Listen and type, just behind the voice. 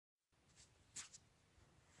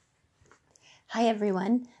Hi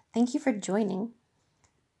everyone, thank you for joining.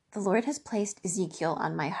 The Lord has placed Ezekiel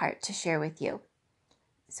on my heart to share with you.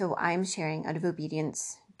 So I'm sharing out of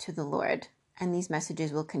obedience to the Lord, and these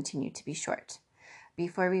messages will continue to be short.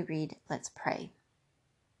 Before we read, let's pray.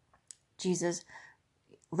 Jesus,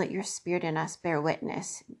 let your spirit in us bear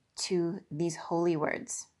witness to these holy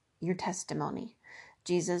words, your testimony.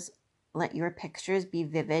 Jesus, let your pictures be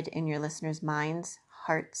vivid in your listeners' minds,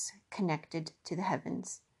 hearts connected to the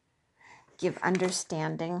heavens. Give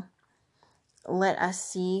understanding. Let us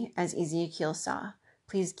see as Ezekiel saw.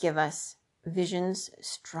 Please give us visions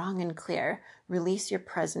strong and clear. Release your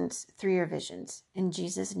presence through your visions. In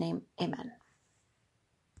Jesus' name, amen.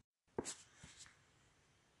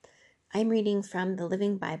 I'm reading from the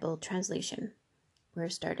Living Bible translation. We're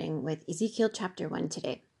starting with Ezekiel chapter 1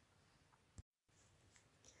 today.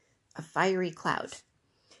 A fiery cloud.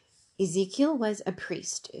 Ezekiel was a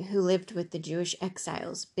priest who lived with the Jewish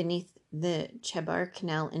exiles beneath the Chebar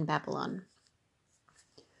Canal in Babylon.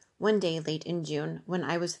 One day late in June, when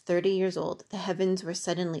I was 30 years old, the heavens were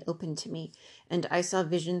suddenly opened to me, and I saw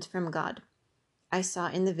visions from God. I saw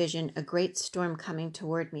in the vision a great storm coming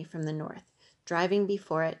toward me from the north, driving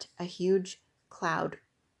before it a huge cloud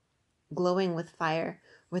glowing with fire,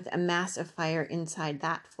 with a mass of fire inside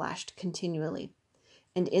that flashed continually.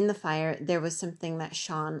 And in the fire there was something that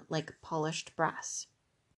shone like polished brass.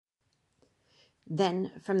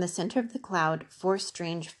 Then, from the center of the cloud, 4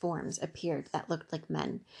 strange forms appeared that looked like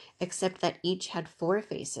men, except that each had 4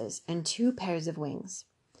 faces and 2 pairs of wings.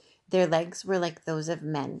 Their legs were like those of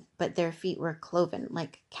men, but their feet were cloven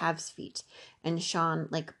like calves' feet and shone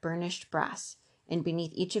like burnished brass, and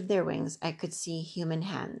beneath each of their wings I could see human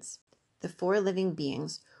hands. The 4 living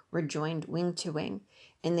beings were joined wing to wing,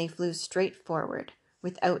 and they flew straight forward,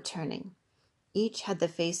 without turning. Each had the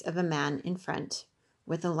face of a man in front,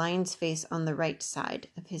 with a lion's face on the right side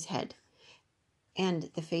of his head, and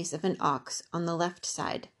the face of an ox on the left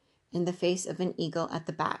side, and the face of an eagle at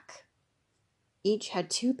the back. Each had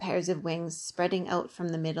 2 pairs of wings spreading out from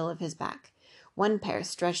the middle of his back. 1 pair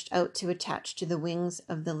stretched out to attach to the wings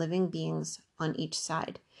of the living beings on each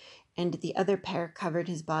side, and the other pair covered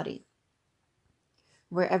his body.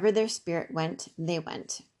 Wherever their spirit went, they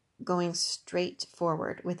went, going straight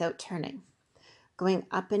forward without turning. Going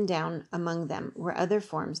up and down among them were other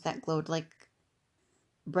forms that glowed like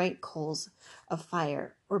bright coals of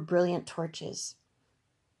fire or brilliant torches,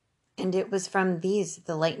 and it was from these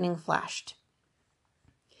the lightning flashed.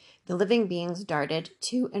 The living beings darted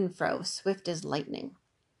to and fro, swift as lightning.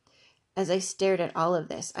 As I stared at all of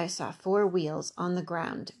this, I saw 4 wheels on the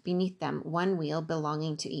ground, beneath them 1 wheel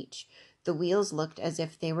belonging to each. The wheels looked as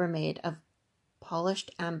if they were made of polished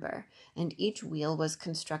amber, and each wheel was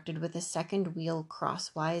constructed with a second wheel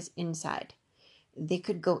crosswise inside. They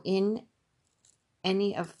could go in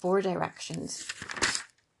any of 4 directions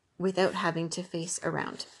without having to face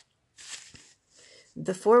around.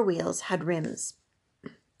 The 4 wheels had rims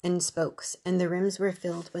and spokes, and the rims were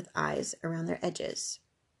filled with eyes around their edges.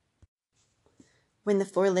 When the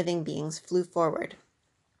 4 living beings flew forward,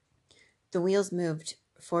 the wheels moved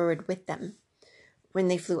forward with them. When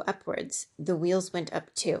they flew upwards, the wheels went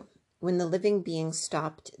up too. When the living beings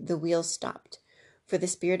stopped, the wheels stopped, for the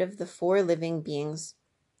spirit of the 4 living beings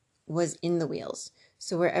was in the wheels.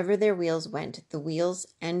 So wherever their wheels went, the wheels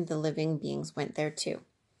and the living beings went there too.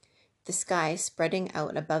 The sky, spreading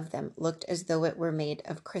out above them, looked as though it were made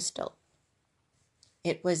of crystal.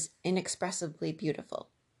 It was inexpressibly beautiful.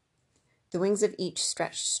 The wings of each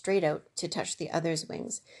stretched straight out to touch the other's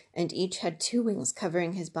wings, and each had 2 wings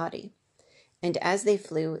covering his body. And as they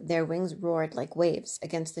flew, their wings roared like waves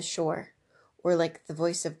against the shore, or like the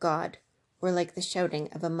voice of God, or like the shouting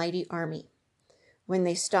of a mighty army. When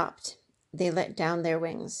they stopped, they let down their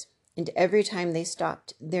wings, and every time they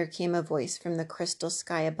stopped, there came a voice from the crystal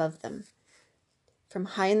sky above them. From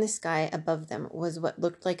high in the sky above them was what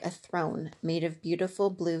looked like a throne made of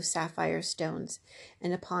beautiful blue sapphire stones,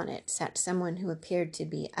 and upon it sat someone who appeared to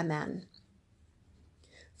be a man.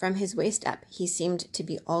 From his waist up, he seemed to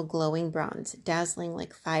be all glowing bronze, dazzling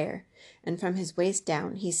like fire, and from his waist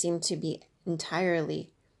down, he seemed to be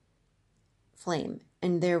entirely flame,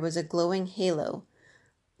 and there was a glowing halo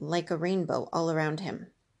like a rainbow all around him.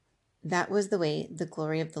 That was the way the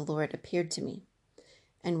glory of the Lord appeared to me.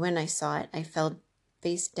 And when I saw it, I fell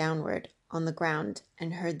face downward on the ground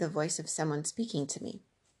and heard the voice of someone speaking to me.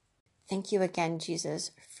 Thank you again, Jesus,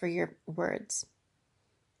 for your words.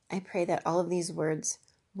 I pray that all of these words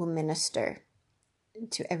will minister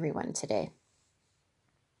to everyone today.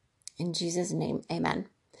 In Jesus' name, amen.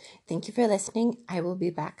 Thank you for listening. I will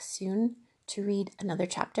be back soon to read another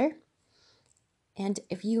chapter. And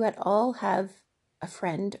if you at all have a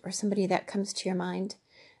friend or somebody that comes to your mind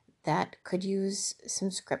that could use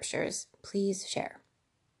some scriptures, please share.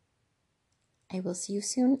 I will see you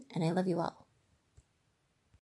soon, and I love you all.